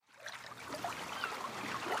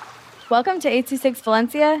Welcome to 826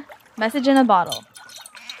 Valencia, message in a bottle.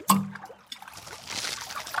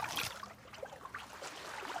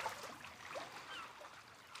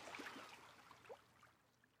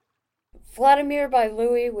 Vladimir by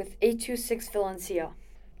Louis with 826 Valencia.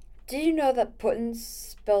 Did you know that Putin,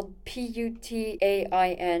 spelled Putain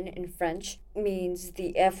in French, means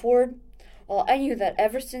the F word? Well, I knew that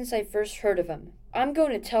ever since I first heard of him. I'm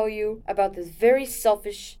going to tell you about this very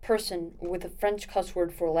selfish person with a French cuss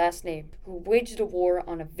word for last name who waged a war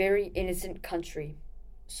on a very innocent country.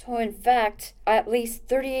 So, in fact, at least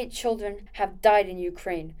 38 children have died in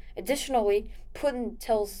Ukraine. Additionally, Putin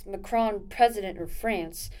tells Macron, president of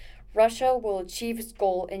France, Russia will achieve its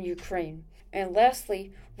goal in Ukraine. And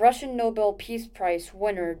lastly, Russian Nobel Peace Prize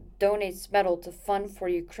winner donates medal to fund for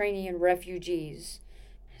Ukrainian refugees.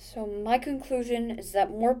 So, my conclusion is that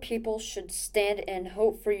more people should stand and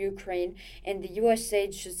hope for Ukraine, and the USA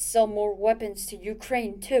should sell more weapons to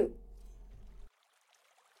Ukraine too.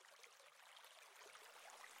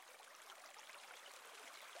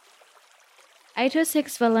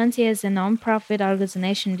 826 Valencia is a non-profit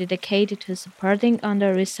organization dedicated to supporting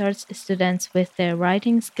under-researched students with their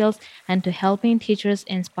writing skills and to helping teachers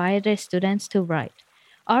inspire their students to write.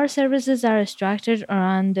 Our services are structured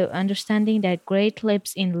around the understanding that great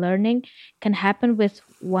leaps in learning can happen with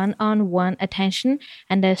one-on-one attention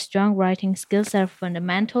and that strong writing skills are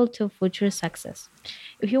fundamental to future success.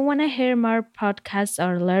 If you want to hear more podcasts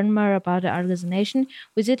or learn more about the organization,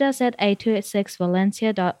 visit us at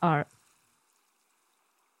 826valencia.org.